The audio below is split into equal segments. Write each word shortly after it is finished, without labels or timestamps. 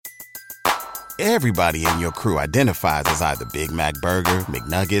Everybody in your crew identifies as either Big Mac Burger,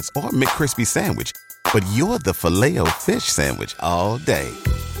 McNuggets, or McCrispy Sandwich. But you're the Filet-O-Fish Sandwich all day.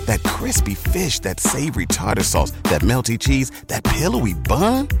 That crispy fish, that savory tartar sauce, that melty cheese, that pillowy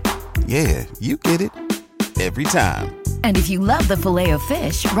bun. Yeah, you get it. Every time. And if you love the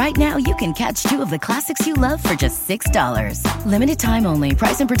Filet-O-Fish, right now you can catch two of the classics you love for just $6. Limited time only.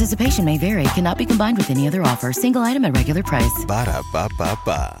 Price and participation may vary. Cannot be combined with any other offer. Single item at regular price.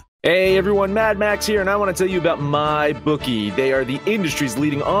 Ba-da-ba-ba-ba. Hey everyone, Mad Max here, and I want to tell you about MyBookie. They are the industry's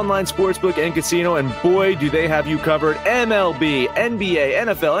leading online sportsbook and casino, and boy, do they have you covered. MLB, NBA,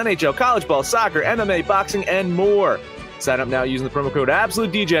 NFL, NHL, college ball, soccer, MMA, boxing, and more. Sign up now using the promo code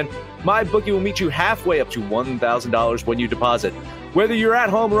AbsoluteDGen. MyBookie will meet you halfway up to $1,000 when you deposit. Whether you're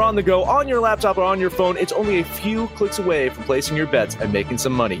at home or on the go, on your laptop or on your phone, it's only a few clicks away from placing your bets and making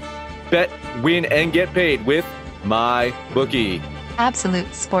some money. Bet, win, and get paid with MyBookie.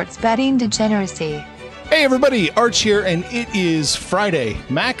 Absolute sports betting degeneracy. Hey everybody, Arch here, and it is Friday.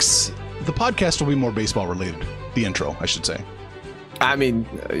 Max, the podcast will be more baseball related. The intro, I should say. I mean,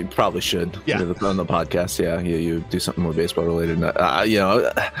 you probably should. Yeah. On the podcast, yeah, you do something more baseball related.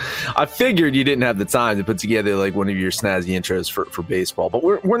 I figured you didn't have the time to put together like one of your snazzy intros for baseball, but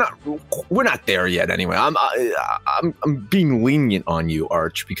we're not there yet. Anyway, I'm being lenient on you,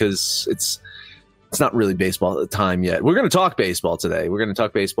 Arch, because it's not really baseball time yet. We're going to talk baseball today. We're going to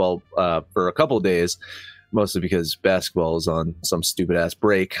talk baseball for a couple of days, mostly because basketball is on some stupid ass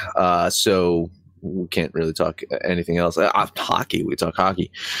break. So we can't really talk anything else. Hockey, we talk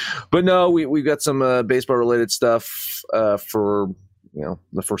hockey, but no, we've got some baseball related stuff for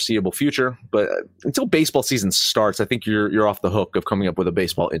the foreseeable future. But until baseball season starts, I think you're off the hook of coming up with a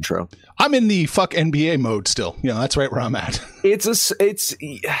baseball intro. I'm in the fuck NBA mode still. That's right where I'm at.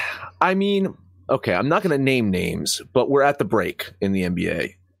 Okay, I'm not going to name names, but we're at the break in the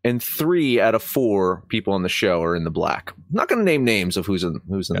NBA, and 3 out of 4 people on the show are in the black. I'm not going to name names of who's in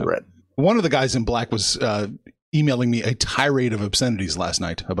the red. One of the guys in black was emailing me a tirade of obscenities last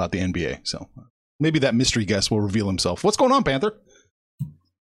night about the NBA. So maybe that mystery guest will reveal himself. What's going on, Panther?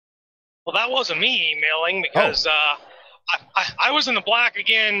 Well, that wasn't me emailing because I was in the black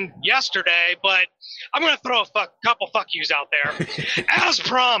again yesterday, but I'm going to throw a couple fuck yous out there. As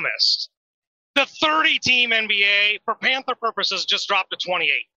promised. The 30-team NBA, for Panther purposes, just dropped to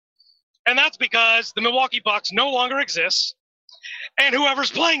 28. And that's because the Milwaukee Bucks no longer exists, and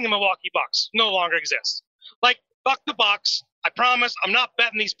whoever's playing the Milwaukee Bucks no longer exists. Like, fuck the Bucks. I promise I'm not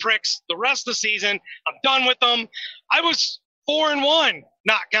betting these pricks the rest of the season. I'm done with them. I was 4-1,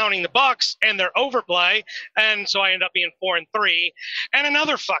 not counting the Bucks and their overplay, and so I end up being 4-3. And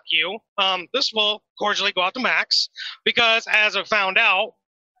another fuck you. This will cordially go out to Max, because as I found out,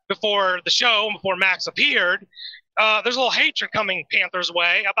 before the show, before Max appeared, there's a little hatred coming Panthers'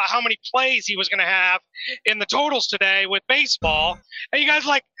 way about how many plays he was going to have in the totals today with baseball. And you guys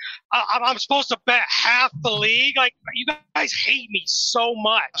I'm supposed to bet half the league? Like, you guys hate me so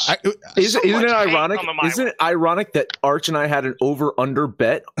much. Isn't it ironic? Isn't it ironic that Arch and I had an over-under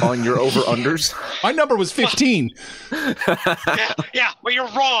bet on your over-unders? My number was 15. yeah, but you're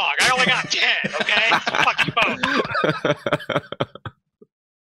wrong. I only got 10, okay? Fuck you both.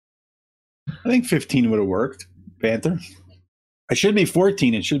 I think 15 would have worked, Panther. It should be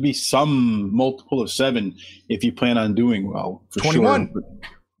 14. It should be some multiple of 7 if you plan on doing well. For 21. Sure.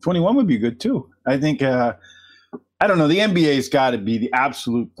 21 would be good, too. I think, I don't know, the NBA's got to be the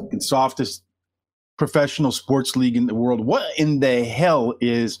absolute softest professional sports league in the world. What in the hell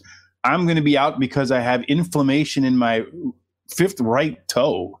is I'm going to be out because I have inflammation in my 5th right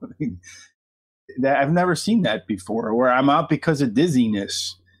toe? I've never seen that before, where I'm out because of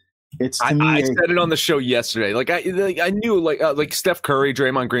dizziness. It's to me, I said it on the show yesterday. I knew like Steph Curry,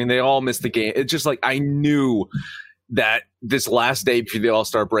 Draymond Green, they all missed the game. It's just like I knew that this last day before the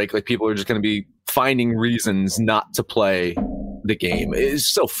All-Star break, like people are just going to be finding reasons not to play the game.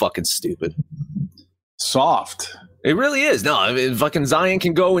 It's so fucking stupid. Soft. It really is. No, I mean, fucking Zion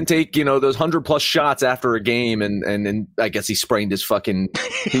can go and take those 100+ shots after a game, and I guess he sprained his fucking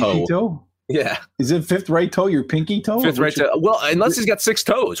toe. Yeah. Is it 5th right toe, your pinky toe? 5th right toe. Well, unless he's got 6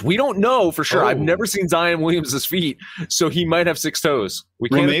 toes. We don't know for sure. I've never seen Zion Williams's feet, so he might have 6 toes.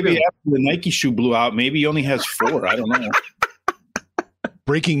 Maybe after the Nike shoe blew out, maybe he only has 4. I don't know.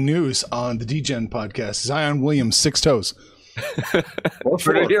 Breaking news on the DGen podcast. Zion Williams, 6 toes.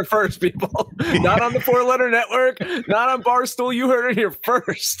 Heard it here first, people. Not on the 4-letter network, not on Barstool. You heard it here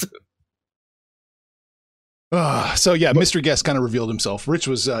first. So yeah, mystery guest kind of revealed himself. Rich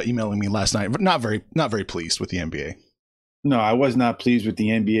was emailing me last night, but not very pleased with the NBA. No, I was not pleased with the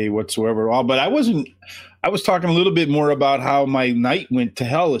NBA whatsoever at all. But I was talking a little bit more about how my night went to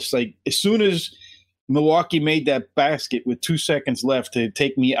hell. It's like as soon as Milwaukee made that basket with 2 seconds left to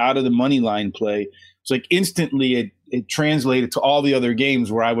take me out of the money line play, it's like instantly it translated to all the other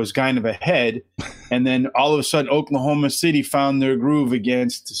games where I was kind of ahead. And then all of a sudden, Oklahoma City found their groove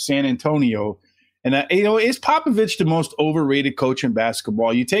against San Antonio. And, is Popovich the most overrated coach in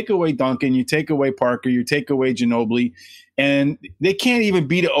basketball? You take away Duncan, you take away Parker, you take away Ginobili, and they can't even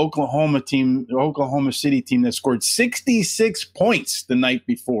beat an Oklahoma City team that scored 66 points the night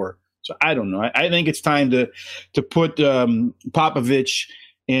before. So I don't know. I think it's time to put Popovich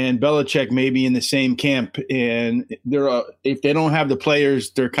and Belichick maybe in the same camp. And if they don't have the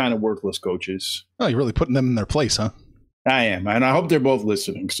players, they're kind of worthless coaches. Oh, you're really putting them in their place, huh? I am, and I hope they're both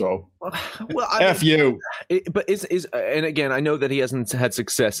listening. So, F you. But and again, I know that he hasn't had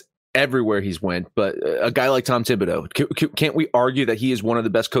success everywhere he's went, but a guy like Tom Thibodeau, can't we argue that he is one of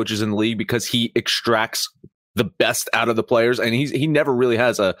the best coaches in the league because he extracts the best out of the players, and he never really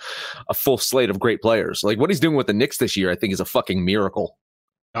has a full slate of great players. Like what he's doing with the Knicks this year, I think is a fucking miracle.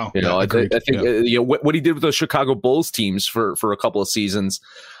 Oh, you know, I think what he did with those Chicago Bulls teams for a couple of seasons.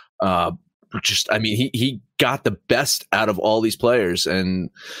 He got the best out of all these players, and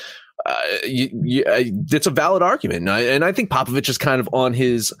it's a valid argument. And I think Popovich is kind of on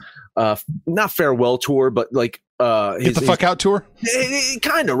his not farewell tour, but like get the fuck out tour.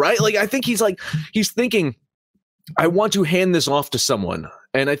 Kind of, right? Like I think he's thinking, I want to hand this off to someone,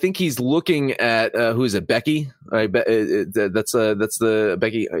 and I think he's looking at who is it? Becky. That's the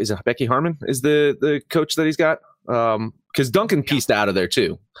Becky. Is it Becky Harmon? Is the coach that he's got? Because Duncan pieced out of there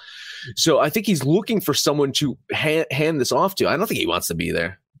too. So I think he's looking for someone to hand this off to. I don't think he wants to be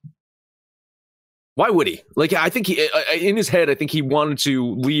there. Why would he? Like, I think in his head, I think he wanted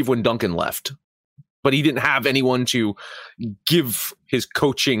to leave when Duncan left, but he didn't have anyone to give his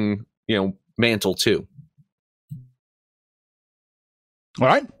coaching, mantle to. All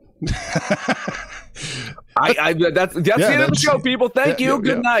right. That's the end of the show, people. Thank you.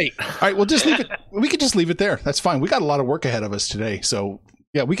 Good night. All right. Well, just leave it. We could just leave it there. That's fine. We got a lot of work ahead of us today. So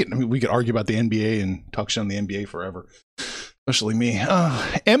yeah, we could argue about the NBA and talk shit on the NBA forever, especially me.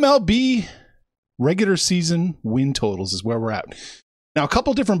 MLB regular season win totals is where we're at. Now, a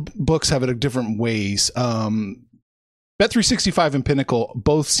couple different books have it in different ways. Bet365 and Pinnacle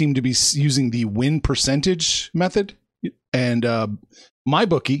both seem to be using the win percentage method. And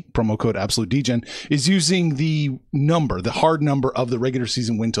MyBookie, promo code AbsoluteDegen, is using the hard number of the regular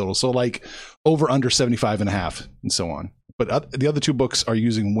season win total. So like over under 75.5 and so on. But the other two books are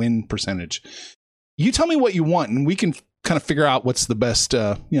using win percentage. You tell me what you want, and we can kind of figure out what's the best,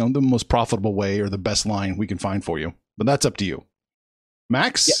 the most profitable way or the best line we can find for you. But that's up to you.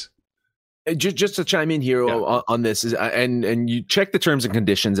 Max? Yeah. Just to chime in here on this is, and you check the terms and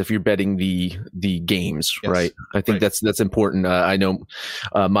conditions if you're betting the games, yes, right? I think that's important. I know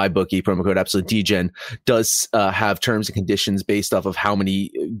MyBookie, promo code AbsoluteDegen, does have terms and conditions based off of how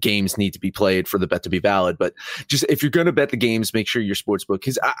many games need to be played for the bet to be valid. But just if you're going to bet the games, make sure your sports book,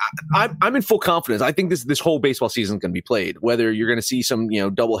 because I'm in full confidence. I think this whole baseball season is going to be played. Whether you're going to see some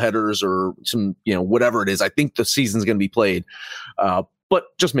double headers or some whatever it is, I think the season's going to be played. But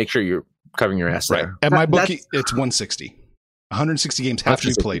just make sure you're covering your ass there. At MyBookie, it's 160. 160 games have to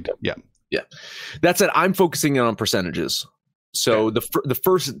be played. Yeah. That's it. I'm focusing on percentages. So the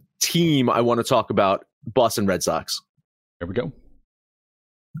first team I want to talk about, Boston Red Sox. There we go.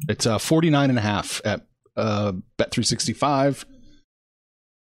 It's 49.5 at Bet365.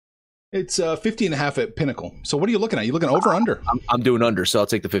 It's 50.5 at Pinnacle. So what are you looking at? You looking over or under? I'm doing under, so I'll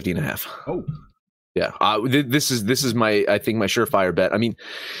take the 50.5. Oh. Yeah, this is my surefire bet. I mean,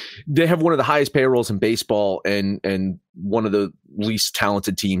 they have one of the highest payrolls in baseball and one of the least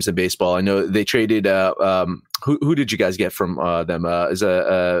talented teams in baseball. I know they traded. Who did you guys get from them? Is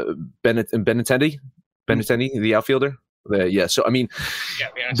Benintendi, the outfielder? Yeah. So I mean,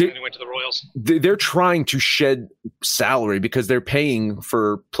 they went to the Royals. They're trying to shed salary because they're paying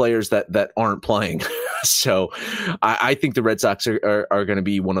for players that aren't playing. So I think the Red Sox are going to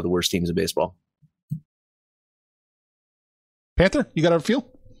be one of the worst teams in baseball. Panther, you got a feel?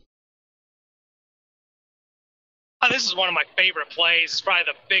 This is one of my favorite plays. It's probably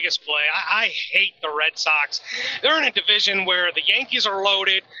the biggest play. I hate the Red Sox. They're in a division where the Yankees are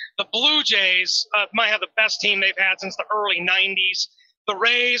loaded. The Blue Jays might have the best team they've had since the early 90s. The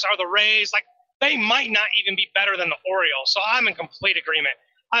Rays are the Rays. Like, they might not even be better than the Orioles. So I'm in complete agreement.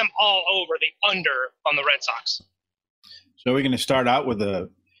 I'm all over the under on the Red Sox. So we're going to start out with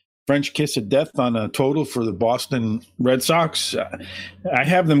a French kiss of death on a total for the Boston Red Sox. I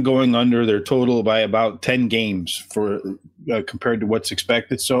have them going under their total by about 10 games for compared to what's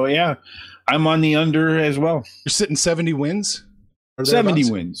expected. So, yeah, I'm on the under as well. You're sitting 70 wins? 70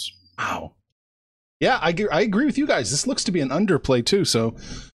 wins. Wow. Yeah, I agree with you guys. This looks to be an underplay, too. So,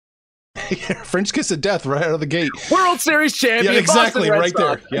 French kiss of death right out of the gate. World Series champion. Yeah, exactly, Boston Red right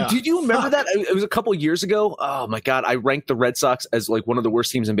Sox. there. Yeah. Did you remember that? It was a couple of years ago. Oh my God, I ranked the Red Sox as like one of the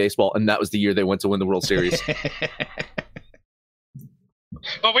worst teams in baseball, and that was the year they went to win the World Series.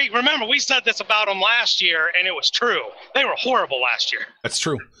 But we said this about them last year, and it was true. They were horrible last year. That's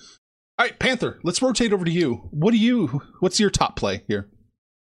true. All right, Panther, let's rotate over to you. What's your top play here?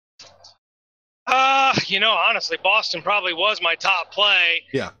 Honestly, Boston probably was my top play.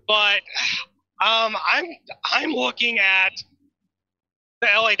 Yeah. But I'm looking at the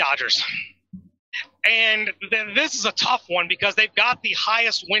LA Dodgers. And this is a tough one because they've got the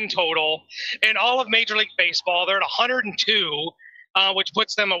highest win total in all of Major League Baseball. They're at 102, which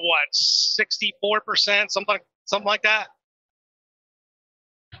puts them at what, 64%, something like that.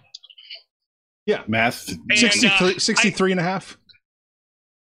 Yeah, math. 63 and a half.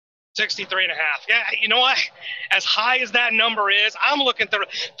 63 and a half. Yeah, you know what? As high as that number is, I'm looking through.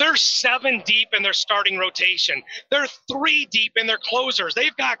 They're 7 deep in their starting rotation. They're 3 deep in their closers.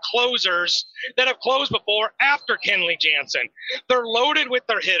 They've got closers that have closed before after Kenley Jansen. They're loaded with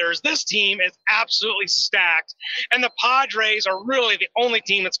their hitters. This team is absolutely stacked, and the Padres are really the only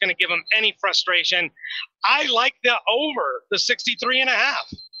team that's going to give them any frustration. I like the over, the 63 and a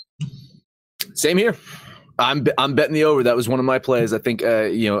half. Same here. I'm betting the over. That was one of my plays. I think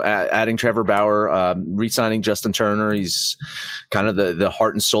adding Trevor Bauer, re-signing Justin Turner. He's kind of the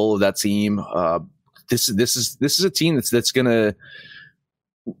heart and soul of that team. This is a team that's gonna,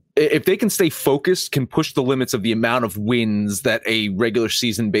 if they can stay focused, can push the limits of the amount of wins that a regular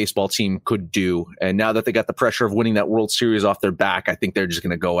season baseball team could do. And now that they got the pressure of winning that World Series off their back, I think they're just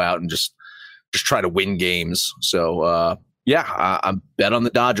gonna go out and just try to win games. So I bet on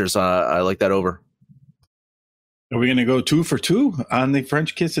the Dodgers. I like that over. Are we going to go 2 for 2 on the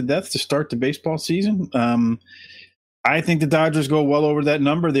French kiss of death to start the baseball season? I think the Dodgers go well over that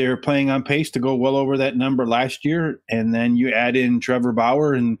number. They're playing on pace to go well over that number last year. And then you add in Trevor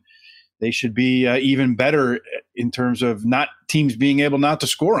Bauer, and they should be even better in terms of not teams being able not to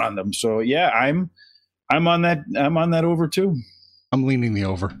score on them. So yeah, I'm on that. I'm on that over too. I'm leaning the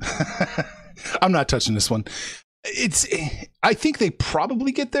over. I'm not touching this one. I think they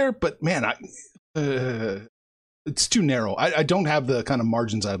probably get there, but man, it's too narrow. I don't have the kind of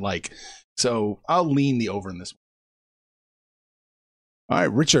margins I'd like. So I'll lean the over in this one. All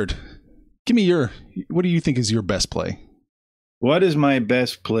right, Richard, give me what do you think is your best play? What is my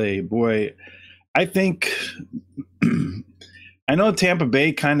best play? Boy, I think I know Tampa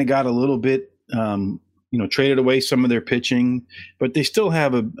Bay kind of got a little bit, traded away some of their pitching, but they still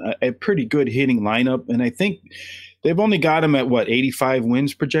have a pretty good hitting lineup. And I think they've only got them at 85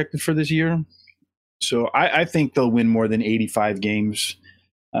 wins projected for this year. So I think they'll win more than 85 games.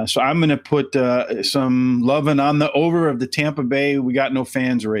 So I'm going to put some loving on the over of the Tampa Bay We Got No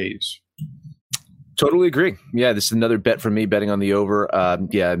Fans Rays. Totally agree. Yeah, this is another bet for me, betting on the over.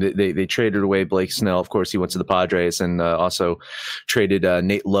 They traded away Blake Snell. Of course, he went to the Padres, and also traded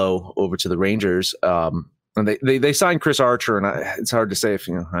Nate Lowe over to the Rangers. And they signed Chris Archer, and it's hard to say if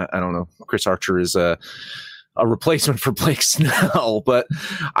I don't know. Chris Archer is a replacement for Blake Snell, but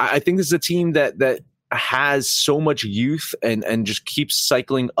I think this is a team that has so much youth and just keeps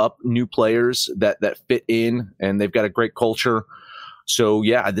cycling up new players that fit in, and they've got a great culture. So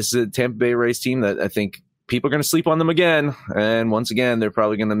yeah, this is a Tampa Bay Rays team that I think people are going to sleep on them again, and once again they're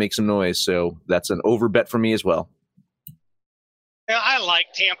probably going to make some noise. So that's an over bet for me as well. Yeah, I like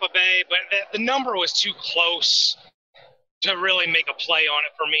Tampa Bay, but the number was too close to really make a play on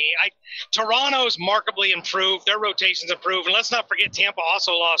it for me. Toronto's markedly improved. Their rotation's improved. And let's not forget Tampa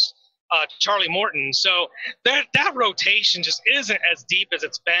also lost Charlie Morton. So that rotation just isn't as deep as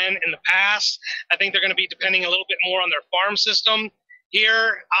it's been in the past. I think they're going to be depending a little bit more on their farm system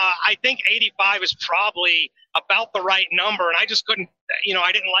here. I think 85 is probably about the right number. And I just couldn't,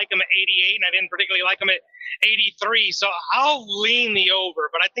 I didn't like them at 88, and I didn't particularly like them at 83. So I'll lean the over,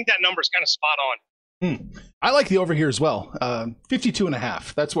 but I think that number's kind of spot on. I like the over here as well. 52 and a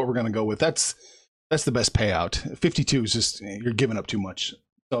half. That's what we're going to go with. That's the best payout. 52 is just, you're giving up too much.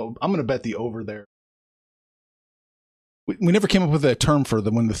 So I'm going to bet the over there. We never came up with a term for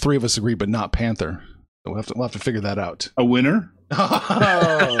when the three of us agree, but not Panther. So we'll have to figure that out. A winner?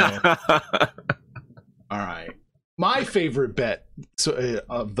 Oh. All right. My favorite bet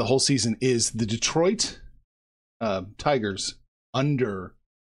of the whole season is the Detroit Tigers under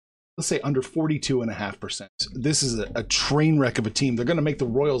let's say under 42.5%. This is a train wreck of a team. They're going to make the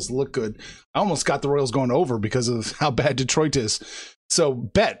Royals look good. I almost got the Royals going over because of how bad Detroit is. So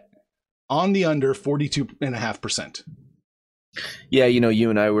bet on the under 42.5%. Yeah, you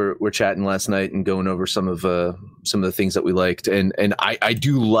and I were chatting last night and going over some of the things that we liked, and I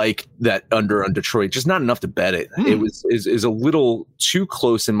do like that under on Detroit, just not enough to bet it. It is a little too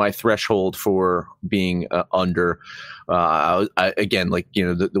close in my threshold for being under. Again, like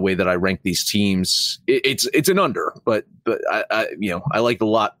the way that I rank these teams, it's an under, but I like a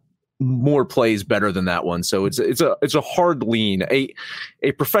lot more plays better than that one. So it's a hard lean,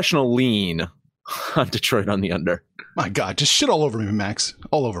 a professional lean on Detroit on the under. My God, just shit all over me, Max.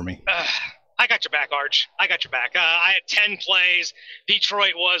 All over me. I got your back, Arch. I got your back. I had 10 plays.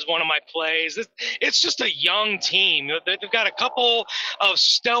 Detroit was one of my plays. It's just a young team. They've got a couple of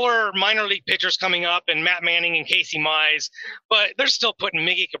stellar minor league pitchers coming up, and Matt Manning and Casey Mize, but they're still putting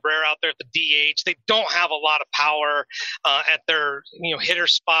Miggy Cabrera out there at the DH. They don't have a lot of power at their hitter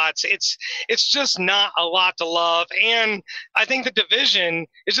spots. It's just not a lot to love, and I think the division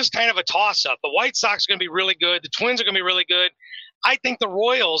is just kind of a toss-up. The White Sox are going to be really good. The Twins are going to be really good. I think the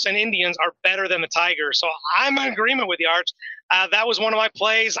Royals and Indians are better than the Tigers. So I'm in agreement with you, Arch. That was one of my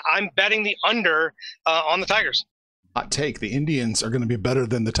plays. I'm betting the under on the Tigers. Hot take. The Indians are going to be better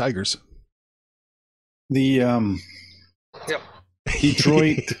than the Tigers.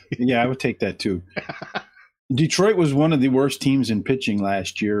 Detroit. Yeah, I would take that too. Detroit was one of the worst teams in pitching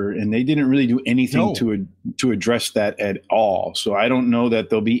last year, and they didn't really do anything to address that at all. So I don't know that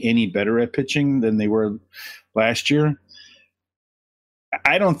they'll be any better at pitching than they were last year.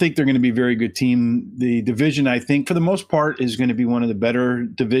 I don't think they're going to be a very good team. The division, I think, for the most part, is going to be one of the better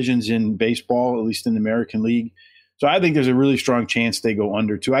divisions in baseball, at least in the American League. So I think there's a really strong chance they go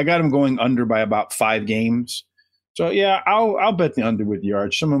under, too. I got them going under by about 5 games. So, yeah, I'll bet the under with you,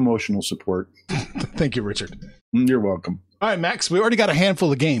 Arch. Some emotional support. Thank you, Richard. You're welcome. All right, Max, we already got a handful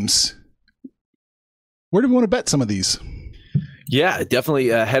of games. Where do we want to bet some of these? Yeah, definitely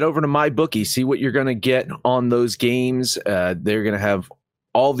head over to MyBookie, see what you're going to get on those games. They're going to have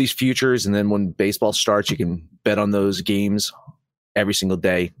all these futures, and then when baseball starts, you can bet on those games every single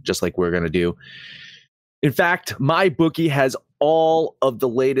day, just like we're going to do. In fact, MyBookie has all of the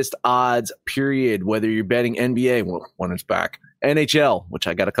latest odds, period, whether you're betting NBA, well, when it's back, NHL, which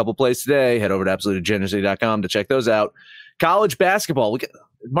I got a couple plays today. Head over to absolutedegeneracy.com to check those out. College basketball.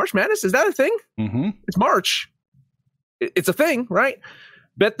 March Madness, is that a thing? Mm-hmm. It's March. It's a thing, right?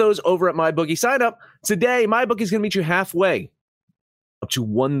 Bet those over at MyBookie. Sign up today. MyBookie is going to meet you halfway, up to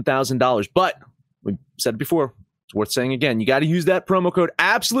 $1,000. But we said it before. It's worth saying again. You got to use that promo code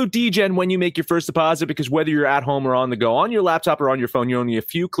AbsoluteDGen when you make your first deposit, because whether you're at home or on the go, on your laptop or on your phone, you're only a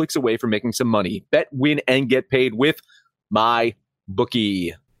few clicks away from making some money. Bet, win, and get paid with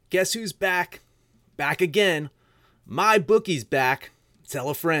MyBookie. Guess who's back? Back again. MyBookie's back. Tell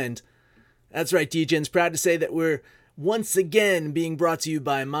a friend. That's right, DGen's proud to say that we're once again being brought to you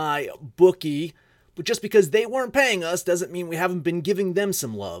by MyBookie. But just because they weren't paying us doesn't mean we haven't been giving them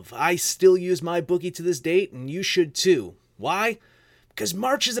some love. I still use MyBookie to this date, and you should too. Why? Because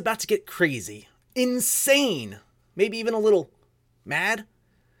March is about to get crazy. Insane. Maybe even a little mad.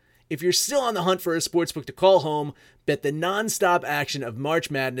 If you're still on the hunt for a sportsbook to call home, bet the non-stop action of March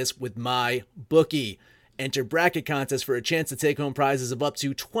Madness with MyBookie. Enter bracket contests for a chance to take home prizes of up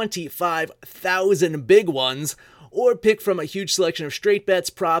to 25,000 big ones, or pick from a huge selection of straight bets,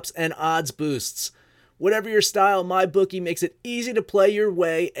 props, and odds boosts. Whatever your style, MyBookie makes it easy to play your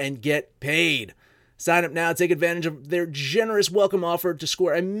way and get paid. Sign up now, take advantage of their generous welcome offer to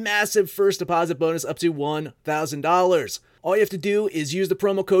score a massive first deposit bonus up to $1,000. All you have to do is use the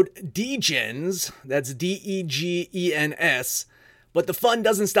promo code DGENS, that's DEGENS, but the fun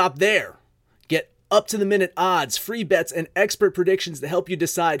doesn't stop there. Get up-to-the-minute odds, free bets, and expert predictions to help you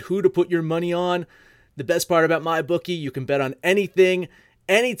decide who to put your money on. The best part about MyBookie, you can bet on anything,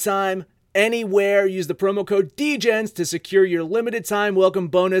 anytime, anywhere. Use the promo code DGENS to secure your limited time welcome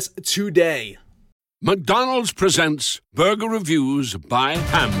bonus today. McDonald's presents Burger Reviews by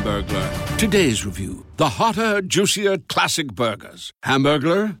Hamburglar. Today's review, the hotter, juicier classic burgers.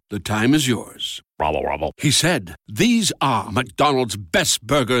 Hamburglar, the time is yours. Rubble, rubble. He said, "These are McDonald's best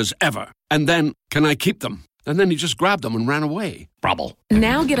burgers ever." And then, "Can I keep them?" And then he just grabbed them and ran away. Rubble.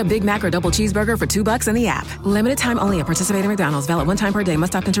 Now get a Big Mac or double cheeseburger for $2 in the app. Limited time only at participating McDonald's. Valid one time per day.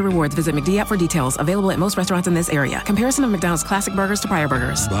 Must opt into rewards. Visit McD app for details. Available at most restaurants in this area. Comparison of McDonald's classic burgers to prior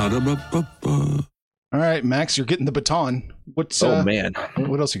burgers. Ba-da-ba-ba-ba. All right, Max, you're getting the baton. What's man.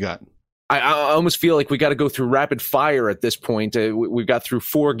 What else you got? I almost feel like we got to go through rapid fire at this point. We got through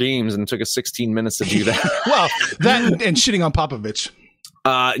 4 games and it took us 16 minutes to do that. Well, that and shitting on Popovich.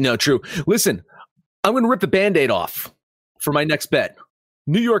 No, true. Listen, I'm going to rip the Band-Aid off for my next bet.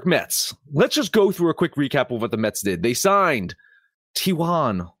 New York Mets. Let's just go through a quick recap of what the Mets did. They signed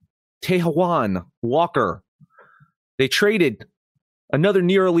Tehuan Walker. They traded another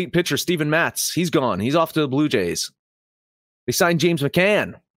near elite pitcher, Steven Matz. He's gone. He's off to the Blue Jays. They signed James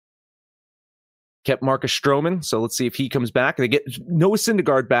McCann. Kept Marcus Stroman. So let's see if he comes back. They get Noah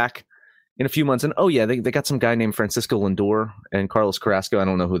Syndergaard back in a few months. And they got some guy named Francisco Lindor and Carlos Carrasco. I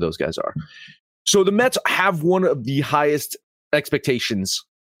don't know who those guys are. So the Mets have one of the highest expectations.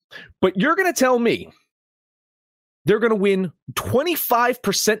 But you're going to tell me they're going to win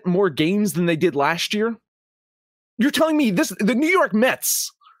 25% more games than they did last year? You're telling me the New York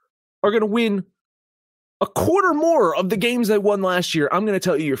Mets are going to win a quarter more of the games they won last year? I'm going to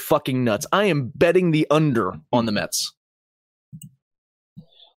tell you, you're fucking nuts. I am betting the under on the Mets.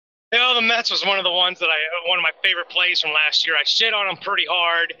 The Mets was one of my favorite plays from last year. I shit on them pretty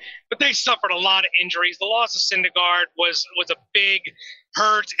hard, but they suffered a lot of injuries. The loss of Syndergaard was a big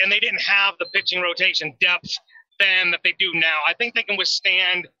hurt, and they didn't have the pitching rotation depth then that they do now. I think they can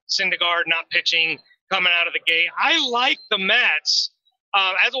withstand Syndergaard not pitching coming out of the gate. I like the Mets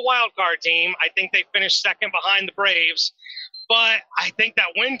as a wild card team. I think they finished second behind the Braves. But I think that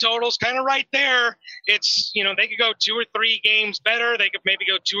win total's kind of right there. It's, they could go 2 or 3 games better. They could maybe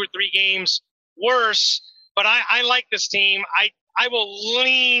go 2 or 3 games worse. But I like this team. I will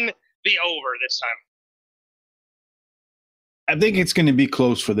lean the over this time. I think it's going to be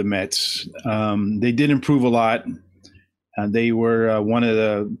close for the Mets. They did improve a lot. They were one of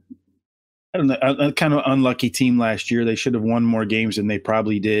the, a kind of unlucky team last year. They should have won more games than they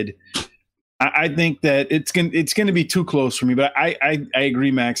probably did. I think that it's going to be too close for me, but I agree,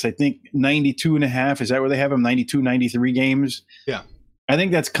 Max. I think 92.5, is that where they have them? 92, 93 games? Yeah. I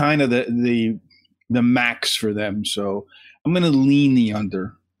think that's kind of the max for them. So I'm going to lean the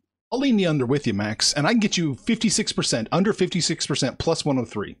under. I'll lean the under with you, Max, and I can get you 56%, under 56%, plus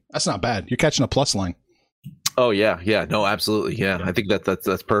 103. That's not bad. You're catching a plus line. Oh, yeah. Yeah. No, absolutely. Yeah. I think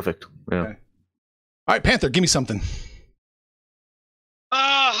that's perfect. Yeah. Okay. All right, Panther, give me something.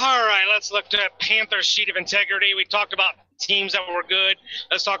 All right, let's look at Panthers' sheet of integrity. We talked about teams that were good.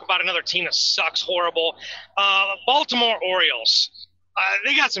 Let's talk about another team that sucks horrible. Baltimore Orioles.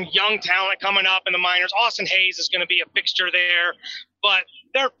 They got some young talent coming up in the minors. Austin Hayes is going to be a fixture there, but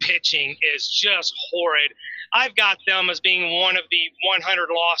their pitching is just horrid. I've got them as being one of the 100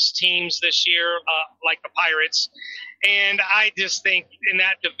 lost teams this year, like the Pirates. And I just think in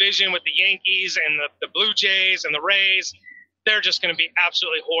that division with the Yankees and the Blue Jays and the Rays, they're just going to be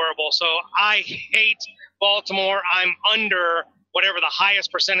absolutely horrible. So I hate Baltimore. I'm under whatever the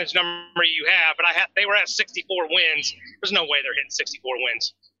highest percentage number you have, but they were at 64 wins. There's no way they're hitting 64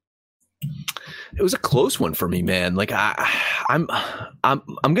 wins. It was a close one for me, man. Like I'm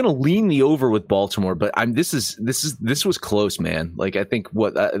going to lean the over with Baltimore, but this was close, man. Like I think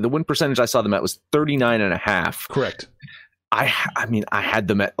the win percentage I saw them at was 39.5. Correct. I mean, I had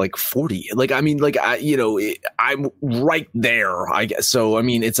them at like 40. Like, I mean, like, I'm right there, I guess. So, I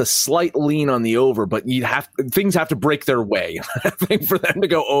mean, it's a slight lean on the over, but things have to break their way, I think, for them to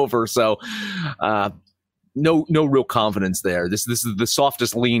go over. So, no real confidence there. This is the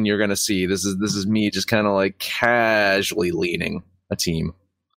softest lean you're going to see. This is me just kind of like casually leaning a team.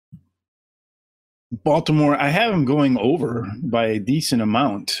 Baltimore, I have them going over by a decent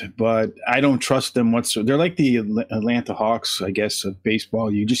amount, but I don't trust them whatsoever. They're like the Atlanta Hawks, I guess, of baseball.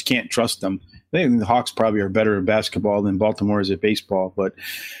 You just can't trust them. I think the Hawks probably are better at basketball than Baltimore is at baseball, but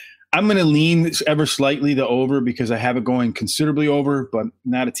I'm going to lean ever slightly the over because I have it going considerably over, but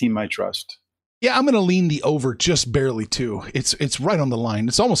not a team I trust. Yeah, I'm going to lean the over just barely too. It's right on the line.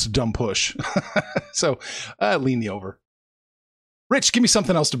 It's almost a dumb push. So lean the over. Rich, give me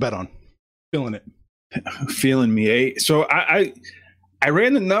something else to bet on. Feeling it. Feeling me, eh? So I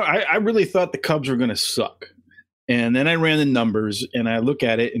ran I really thought the Cubs were going to suck. And then I ran the numbers and I look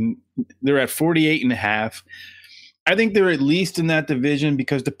at it and they're at 48.5. I think they're at least in that division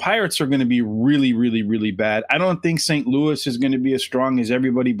because the Pirates are going to be really, really, really bad. I don't think St. Louis is going to be as strong as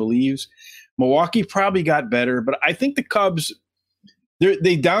everybody believes. Milwaukee probably got better, but I think the Cubs,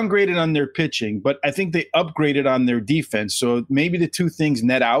 they downgraded on their pitching, but I think they upgraded on their defense. So maybe the two things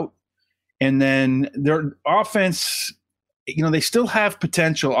net out. And then their offense, they still have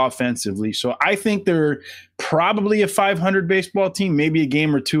potential offensively. So I think they're probably a 500 baseball team, maybe a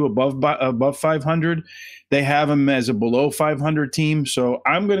game or two above 500. They have them as a below 500 team. So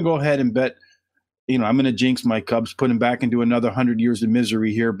I'm going to go ahead and bet, I'm going to jinx my Cubs, put them back into another 100 years of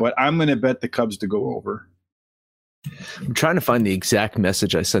misery here, but I'm going to bet the Cubs to go over. I'm trying to find the exact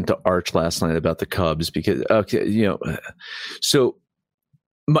message I sent to Arch last night about the Cubs because, so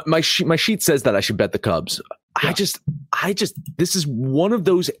my sheet says that I should bet the Cubs. Yeah. I just this is one of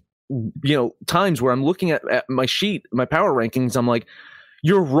those times where I'm looking at my sheet, my power rankings. I'm like,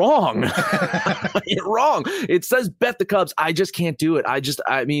 you're wrong. You're wrong. It says bet the Cubs. I just can't do it.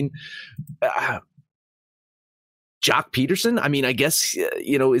 Jock Peterson. I mean, I guess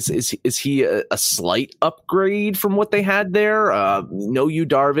is he a slight upgrade from what they had there? No, you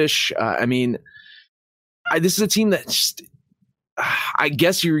Darvish. This is a team that just. I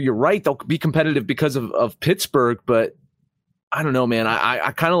guess you're right. They'll be competitive because of Pittsburgh, but I don't know, man.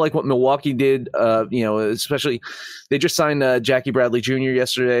 I kind of like what Milwaukee did. Especially they just signed Jackie Bradley Jr.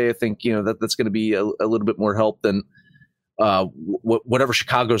 yesterday. I think that's going to be a little bit more help than whatever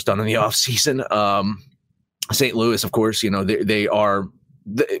Chicago's done in the offseason. St. Louis, of course, they are.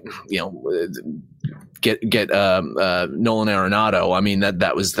 Get Nolan Arenado. I mean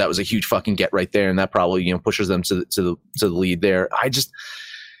that was a huge fucking get right there, and that probably pushes them to the lead there.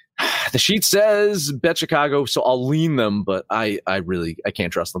 The sheet says bet Chicago, so I'll lean them, but I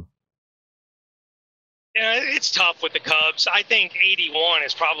can't trust them. Yeah, it's tough with the Cubs. I think 81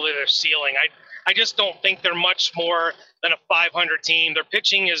 is probably their ceiling. I just don't think they're much more than a 500 team. Their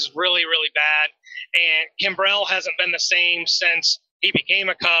pitching is really, really bad, and Kimbrel hasn't been the same since he became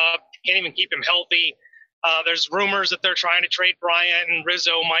a Cub. Can't even keep him healthy. There's rumors that they're trying to trade Bryant, and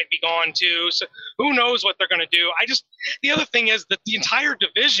Rizzo might be gone too. So who knows what they're going to do? The other thing is that the entire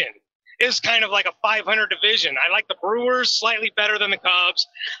division is kind of like a 500 division. I like the Brewers slightly better than the Cubs.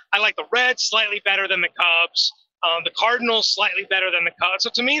 I like the Reds slightly better than the Cubs. The Cardinals slightly better than the Cubs. So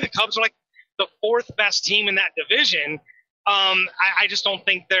to me, the Cubs are like the fourth best team in that division. I just don't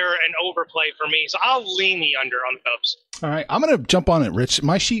think they're an overplay for me. So I'll lean the under on the Cubs. All right. I'm going to jump on it, Rich.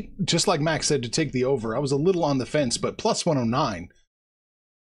 My sheet, just like Max said, to take the over. I was a little on the fence, but plus 109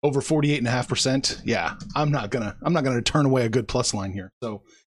 over 48.5%. Yeah, I'm not going to turn away a good plus line here. So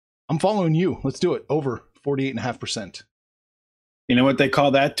I'm following you. Let's do it. Over 48.5%. You know what they call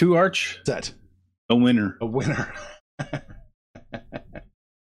that too, Arch? What's that? A winner. A winner.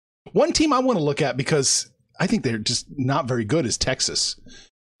 One team I want to look at because I think they're just not very good is Texas.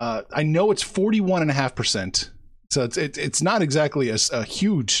 I know it's 41.5%. So it's not exactly a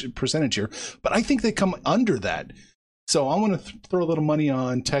huge percentage here, but I think they come under that. So I want to throw a little money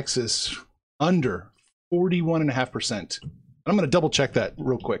on Texas under 41.5%. I'm going to double check that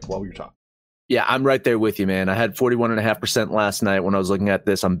real quick while we're talking. Yeah, I'm right there with you, man. I had 41.5% last night when I was looking at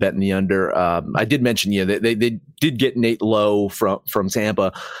this. I'm betting the under. I did mention they did get Nate Lowe from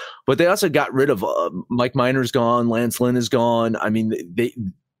Tampa, but they also got rid of Mike Minor's gone, Lance Lynn is gone. I mean,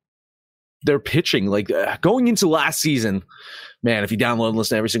 they're pitching like going into last season. Man, if you download and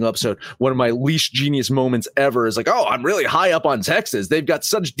listen to every single episode, one of my least genius moments ever is like, oh, I'm really high up on Texas. They've got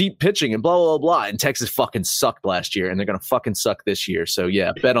such deep pitching and blah, blah, blah. And Texas fucking sucked last year, and they're going to fucking suck this year. So,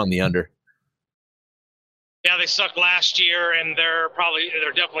 yeah, bet on the under. Yeah, they sucked last year, and they're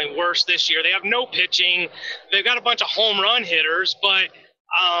definitely worse this year. They have no pitching. They've got a bunch of home run hitters, but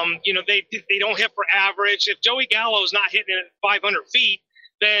they don't hit for average. If Joey Gallo's not hitting it at 500 feet,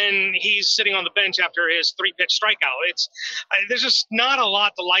 then he's sitting on the bench after his 3-pitch strikeout. There's just not a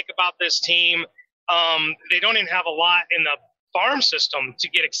lot to like about this team. They don't even have a lot in the farm system to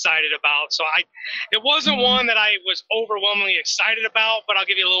get excited about. So it wasn't one that I was overwhelmingly excited about, but I'll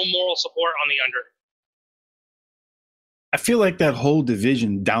give you a little moral support on the under. I feel like that whole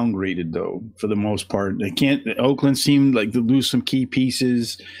division downgraded, though, for the most part. Oakland seemed like to lose some key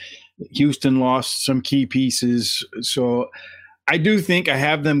pieces. Houston lost some key pieces. So I do think I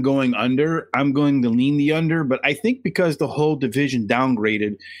have them going under. I'm going to lean the under, but I think because the whole division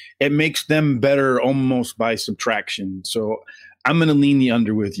downgraded, it makes them better almost by subtraction. So I'm going to lean the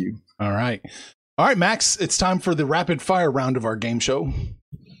under with you. All right, Max, it's time for the rapid fire round of our game show.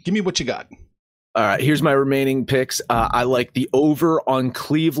 Give me what you got. All right, here's my remaining picks. I like the over on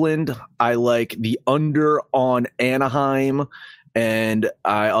Cleveland. I like the under on Anaheim. And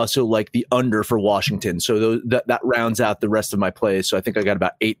I also like the under for Washington. So that rounds out the rest of my plays. So I think I got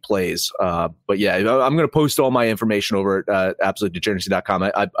about 8 plays. But yeah, I'm going to post all my information over at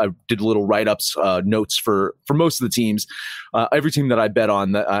absolutedegeneracy.com. I did little write-ups, notes for most of the teams. Every team that I bet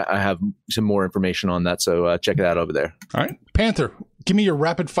on, I have some more information on that. So check it out over there. All right. Panther, give me your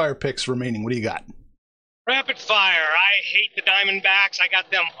rapid fire picks remaining. What do you got? Rapid fire. I hate the Diamondbacks. I got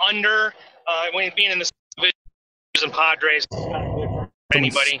them under. Being in the and Padres,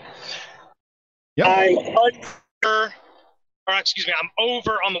 anybody. Yep. I'm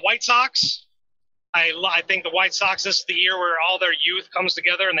over on the White Sox. I think the White Sox, this is the year where all their youth comes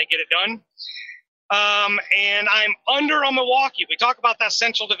together and they get it done. And I'm under on Milwaukee. We talk about that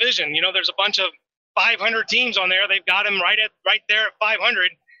Central Division. There's a bunch of 500 teams on there. They've got them right there at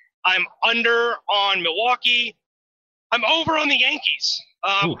 500. I'm under on Milwaukee. I'm over on the Yankees.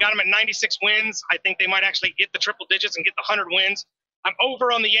 Got them at 96 wins. I think they might actually get the triple digits and get the 100 wins. I'm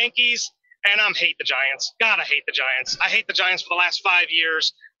over on the Yankees, and I'm hate the Giants. God, I hate the Giants. I hate the Giants for the last 5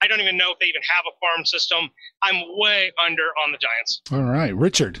 years. I don't even know if they even have a farm system. I'm way under on the Giants. All right,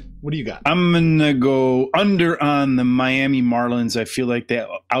 Richard, what do you got? I'm going to go under on the Miami Marlins. I feel like they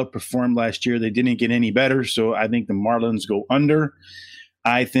outperformed last year. They didn't get any better, so I think the Marlins go under.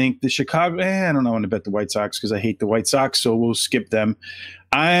 I think the Chicago, I don't know when to bet the White Sox because I hate the White Sox, so we'll skip them.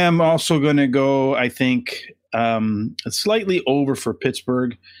 I am also going to go, I think, slightly over for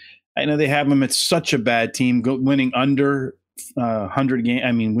Pittsburgh. I know they have them. It's such a bad team. Winning under 100 games.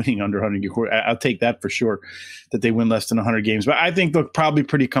 I mean, winning under 100 games. I'll take that for sure, that they win less than 100 games. But I think they'll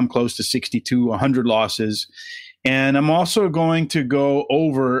probably come close to 62, 100 losses. And I'm also going to go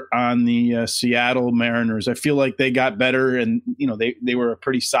over on the Seattle Mariners. I feel like they got better, and they were a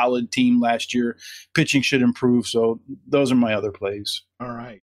pretty solid team last year. Pitching should improve, so those are my other plays. All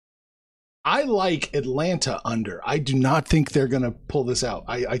right. I like Atlanta under. I do not think they're going to pull this out.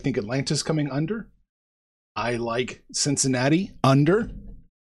 I think Atlanta's coming under. I like Cincinnati under.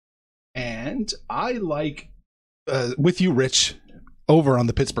 And I like, with you, Rich, over on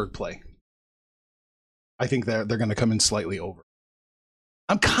the Pittsburgh play. I think they're going to come in slightly over.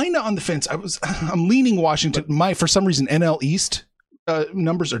 I'm kind of on the fence. I'm leaning Washington. For some reason, NL East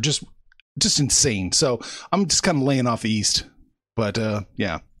numbers are just insane. So I'm just kind of laying off the East. But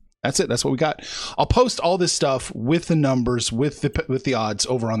yeah, that's it. That's what we got. I'll post all this stuff with the numbers, with the odds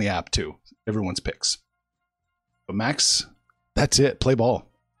over on the app too. Everyone's picks. But Max, that's it. Play ball.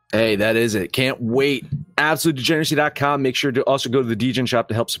 Hey, that is it. Can't wait. AbsoluteDegeneracy.com. Make sure to also go to the Degen shop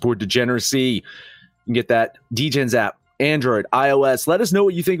to help support Degeneracy. You can get that Degen's app, Android, iOS. Let us know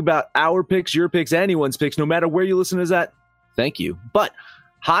what you think about our picks, your picks, anyone's picks, no matter where you listen to us at. Thank you. But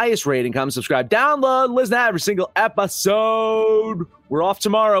highest rating, comment, subscribe, download, listen to every single episode. We're off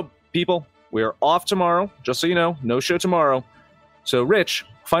tomorrow, people. We're off tomorrow, just so you know. No show tomorrow. So, Rich,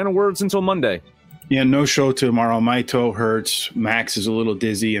 final words until Monday. Yeah, no show tomorrow. My toe hurts. Max is a little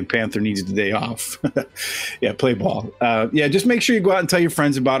dizzy, and Panther needs the day off. Yeah, play ball. Yeah, just make sure you go out and tell your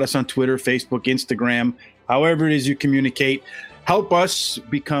friends about us on Twitter, Facebook, Instagram, however it is you communicate. Help us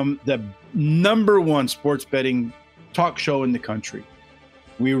become the #1 sports betting talk show in the country.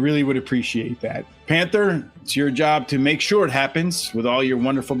 We really would appreciate that. Panther, it's your job to make sure it happens with all your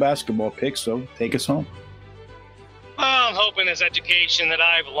wonderful basketball picks, so take us home. Well, I'm hoping this education that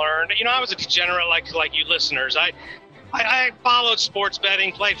I've learned. I was a degenerate like you listeners. I followed sports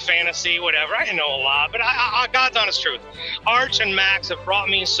betting, played fantasy, whatever. I didn't know a lot, but I God's honest truth. Arch and Max have brought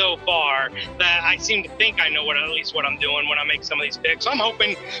me so far that I seem to think I know at least what I'm doing when I make some of these picks. So I'm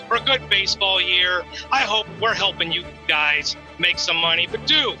hoping for a good baseball year. I hope we're helping you guys make some money. But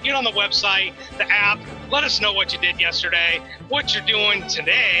do get on the website, the app. Let us know what you did yesterday, what you're doing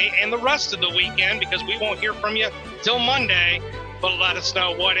today, and the rest of the weekend, because we won't hear from you till Monday. But let us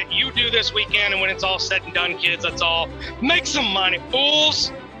know what you do this weekend, and when it's all said and done, kids, that's all. Make some money,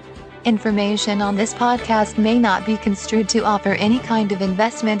 fools! Information on this podcast may not be construed to offer any kind of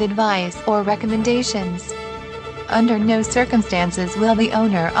investment advice or recommendations. Under no circumstances will the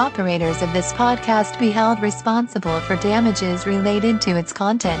owner-operators of this podcast be held responsible for damages related to its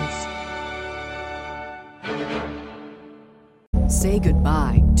contents. Say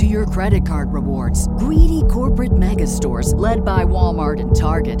goodbye to your credit card rewards. Greedy corporate mega stores, led by Walmart and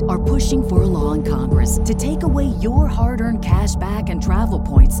Target, are pushing for a law in Congress to take away your hard-earned cash back and travel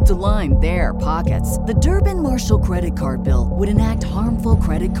points to line their pockets. The Durbin-Marshall credit card bill would enact harmful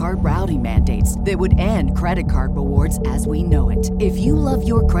credit card routing mandates that would end credit card rewards as we know it. If you love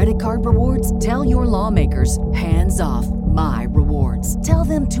your credit card rewards, tell your lawmakers, hands off my rewards. Tell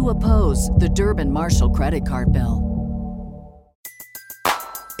them to oppose the Durbin-Marshall credit card bill.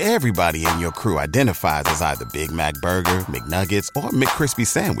 Everybody in your crew identifies as either Big Mac Burger, McNuggets, or McCrispy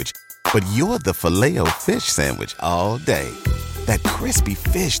Sandwich. But you're the Filet-O-Fish Sandwich all day. That crispy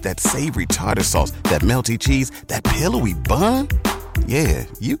fish, that savory tartar sauce, that melty cheese, that pillowy bun. Yeah,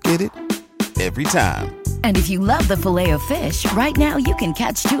 you get it. Every time. And if you love the Filet-O-Fish, right now you can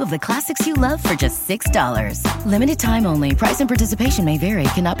catch 2 of the classics you love for just $6. Limited time only. Price and participation may vary.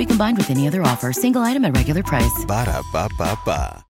 Cannot be combined with any other offer. Single item at regular price. Ba-da-ba-ba-ba.